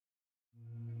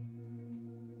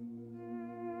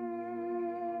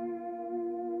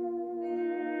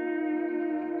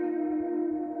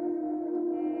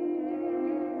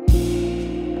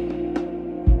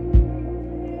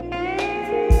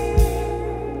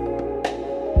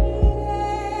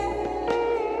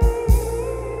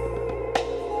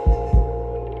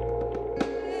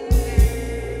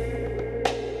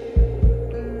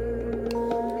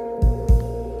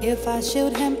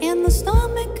shoot him in the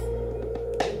stomach,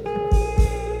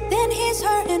 then he's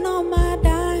hurting on my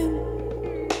dime.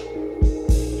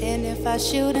 And if I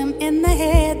shoot him in the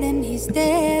head, then he's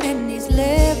dead and he's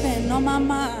living on my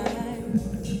mind.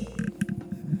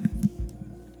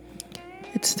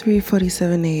 It's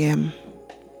 3:47 a.m.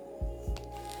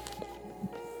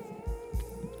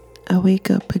 I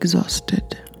wake up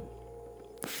exhausted,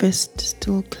 fist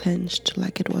still clenched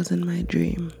like it was in my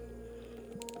dream.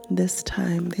 This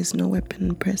time there's no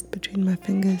weapon pressed between my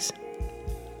fingers.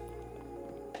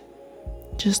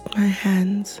 Just my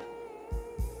hands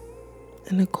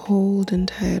and a cold and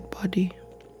tired body.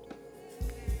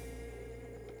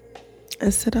 I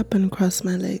sit up and cross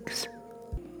my legs,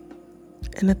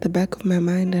 and at the back of my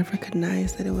mind I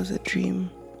recognize that it was a dream.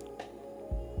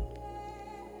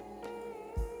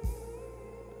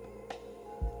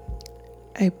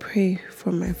 I pray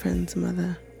for my friend's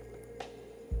mother,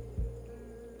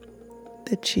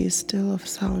 that she is still of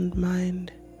sound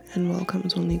mind and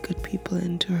welcomes only good people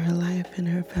into her life and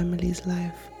her family's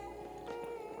life.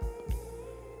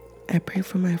 I pray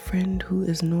for my friend who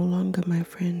is no longer my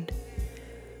friend,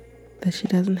 that she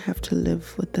doesn't have to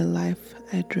live with the life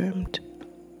I dreamt.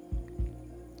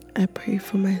 I pray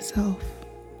for myself,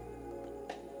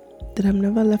 that I'm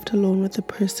never left alone with a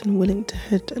person willing to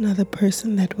hurt another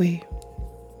person that way.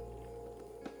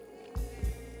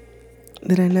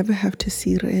 That I never have to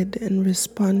see red and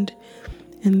respond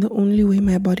in the only way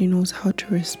my body knows how to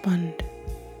respond.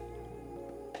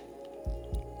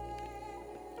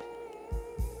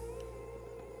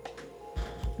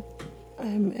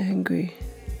 I'm angry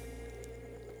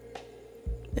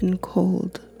and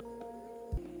cold,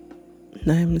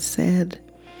 and I'm sad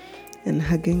and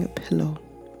hugging a pillow.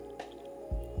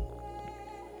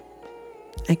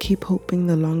 I keep hoping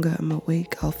the longer I'm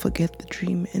awake, I'll forget the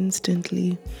dream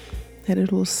instantly, that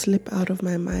it will slip out of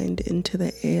my mind into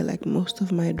the air like most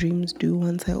of my dreams do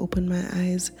once I open my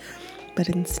eyes, but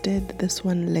instead this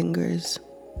one lingers.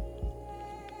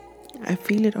 I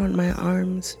feel it on my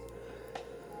arms,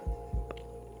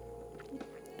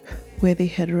 where they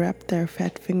had wrapped their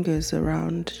fat fingers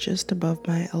around just above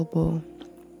my elbow.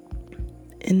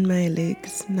 In my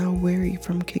legs, now weary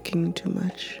from kicking too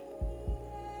much.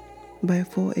 By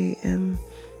 4 a.m.,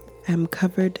 I'm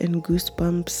covered in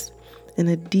goosebumps and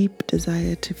a deep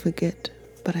desire to forget,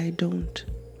 but I don't.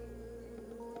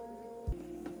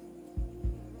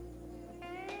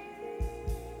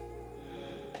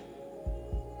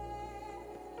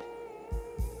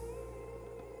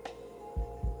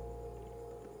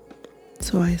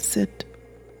 So I sit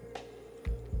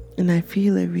and I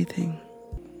feel everything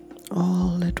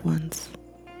all at once.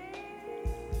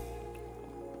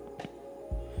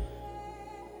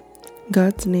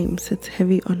 God's name sits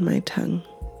heavy on my tongue.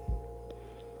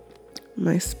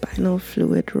 My spinal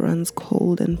fluid runs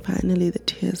cold, and finally the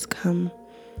tears come,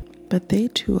 but they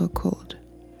too are cold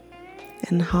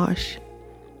and harsh,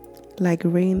 like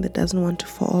rain that doesn't want to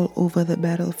fall over the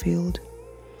battlefield,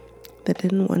 that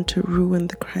didn't want to ruin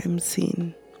the crime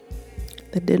scene,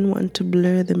 that didn't want to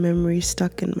blur the memories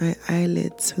stuck in my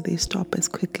eyelids so they stop as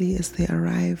quickly as they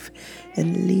arrive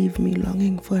and leave me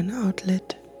longing for an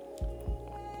outlet.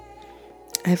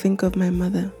 I think of my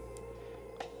mother,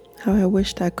 how I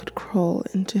wished I could crawl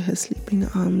into her sleeping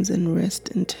arms and rest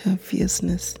into her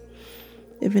fierceness.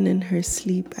 Even in her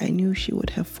sleep, I knew she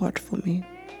would have fought for me.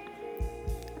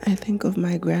 I think of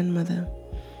my grandmother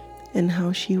and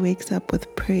how she wakes up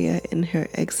with prayer in her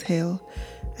exhale.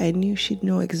 I knew she'd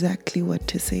know exactly what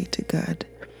to say to God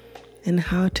and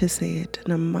how to say it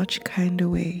in a much kinder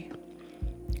way,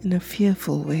 in a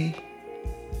fearful way.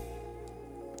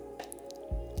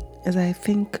 As I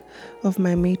think of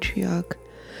my matriarch,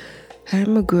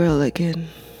 I'm a girl again.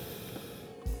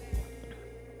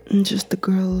 I'm just a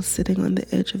girl sitting on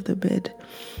the edge of the bed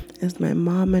as my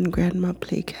mom and grandma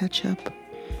play catch up.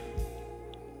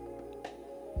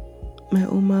 My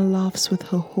Oma laughs with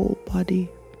her whole body,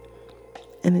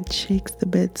 and it shakes the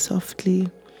bed softly,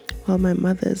 while my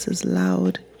mother's is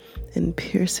loud and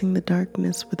piercing the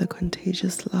darkness with a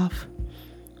contagious laugh.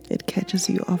 It catches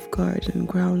you off guard and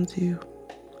grounds you,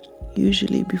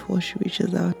 usually before she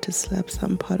reaches out to slap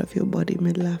some part of your body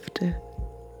mid-laughter.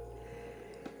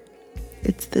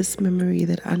 It's this memory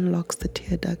that unlocks the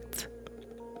tear ducts.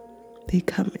 They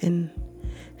come in,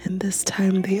 and this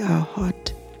time they are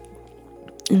hot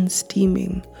and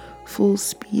steaming, full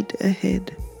speed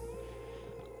ahead.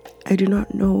 I do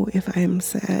not know if I am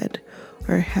sad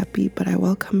or happy, but I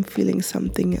welcome feeling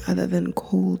something other than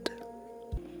cold,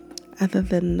 other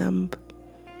than numb,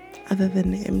 other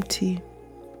than empty.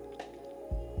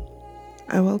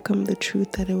 I welcome the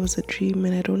truth that it was a dream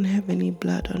and I don't have any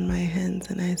blood on my hands,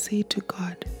 and I say to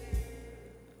God,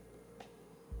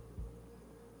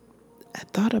 I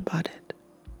thought about it.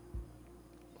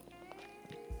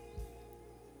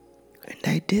 And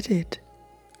I did it.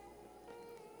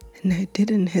 And I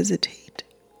didn't hesitate.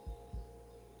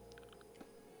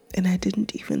 And I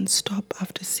didn't even stop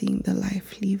after seeing the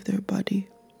life leave their body.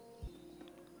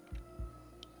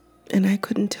 And I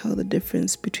couldn't tell the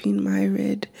difference between my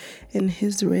red and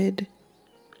his red.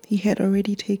 He had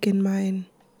already taken mine.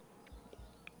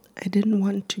 I didn't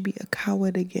want to be a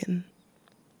coward again.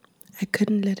 I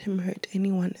couldn't let him hurt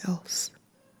anyone else.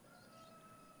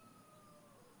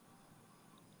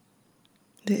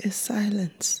 There is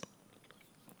silence.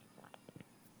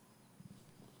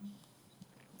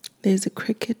 There's a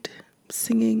cricket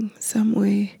singing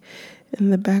somewhere in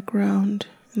the background,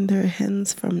 and there are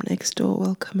hens from next door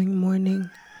welcoming morning.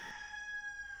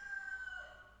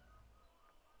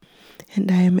 And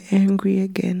I am angry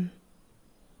again.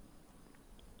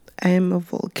 I am a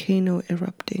volcano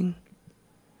erupting.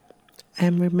 I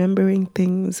am remembering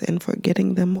things and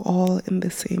forgetting them all in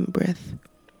the same breath.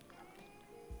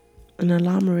 An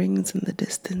alarm rings in the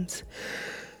distance.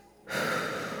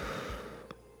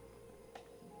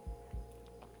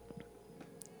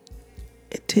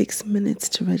 It takes minutes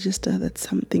to register that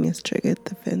something has triggered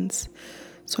the fence,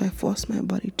 so I force my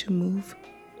body to move.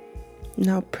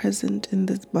 Now present in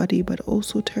this body, but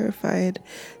also terrified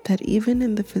that even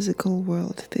in the physical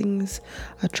world, things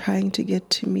are trying to get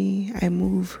to me. I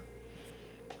move.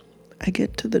 I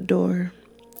get to the door.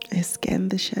 I scan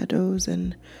the shadows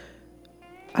and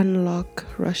unlock,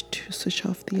 rush to switch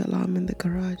off the alarm in the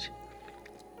garage.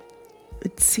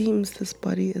 It seems this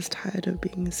body is tired of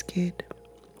being scared.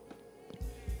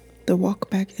 The walk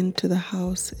back into the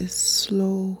house is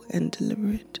slow and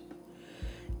deliberate,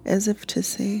 as if to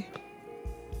say,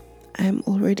 I am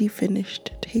already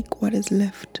finished, take what is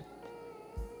left.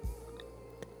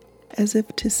 As if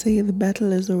to say the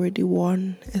battle is already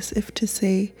won, as if to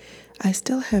say I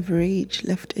still have rage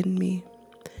left in me.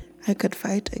 I could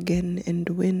fight again and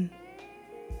win.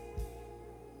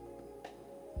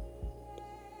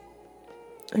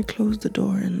 I close the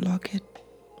door and lock it.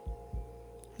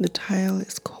 The tile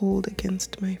is cold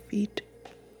against my feet.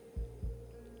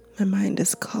 My mind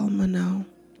is calmer now.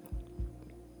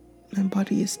 My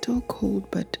body is still cold,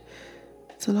 but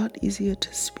it's a lot easier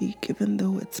to speak, even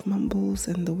though it's mumbles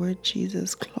and the word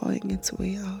Jesus clawing its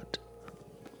way out.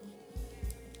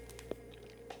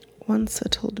 Once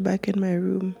settled back in my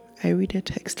room, I read a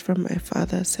text from my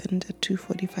father sent at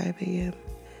 2:45 a.m.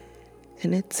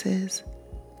 And it says,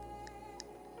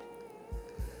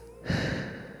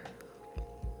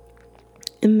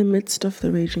 in the midst of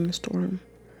the raging storm,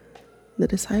 the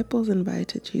disciples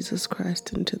invited Jesus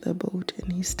Christ into the boat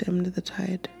and he stemmed the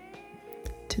tide.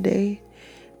 Today,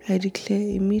 I declare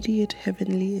immediate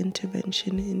heavenly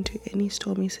intervention into any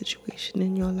stormy situation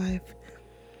in your life,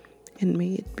 and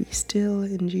may it be still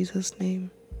in Jesus'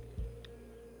 name.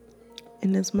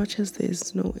 Inasmuch as there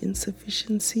is no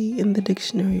insufficiency in the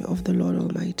dictionary of the Lord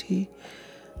Almighty,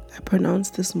 I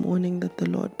pronounce this morning that the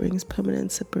Lord brings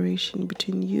permanent separation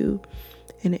between you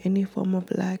and any form of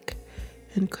lack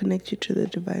and connect you to the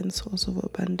divine source of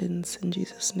abundance in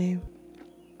Jesus' name.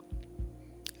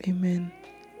 Amen.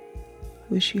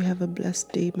 Wish you have a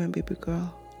blessed day, my baby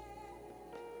girl.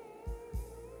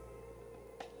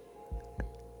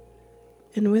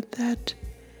 And with that,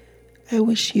 I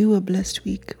wish you a blessed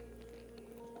week.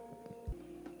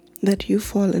 That you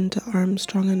fall into arms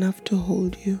strong enough to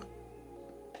hold you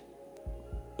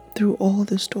through all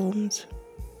the storms.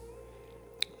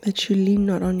 That you lean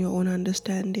not on your own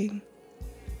understanding.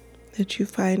 That you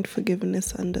find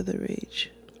forgiveness under the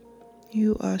rage.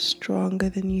 You are stronger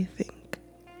than you think.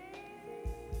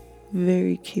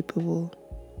 Very capable.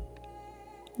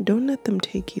 Don't let them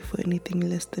take you for anything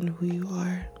less than who you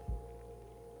are.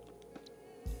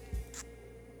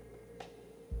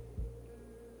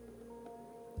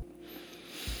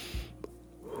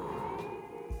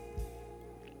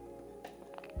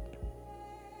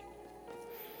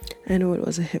 I know it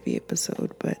was a heavy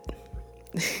episode, but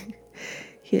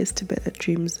here's to better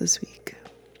dreams this week.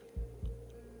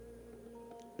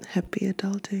 Happy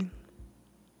adulting.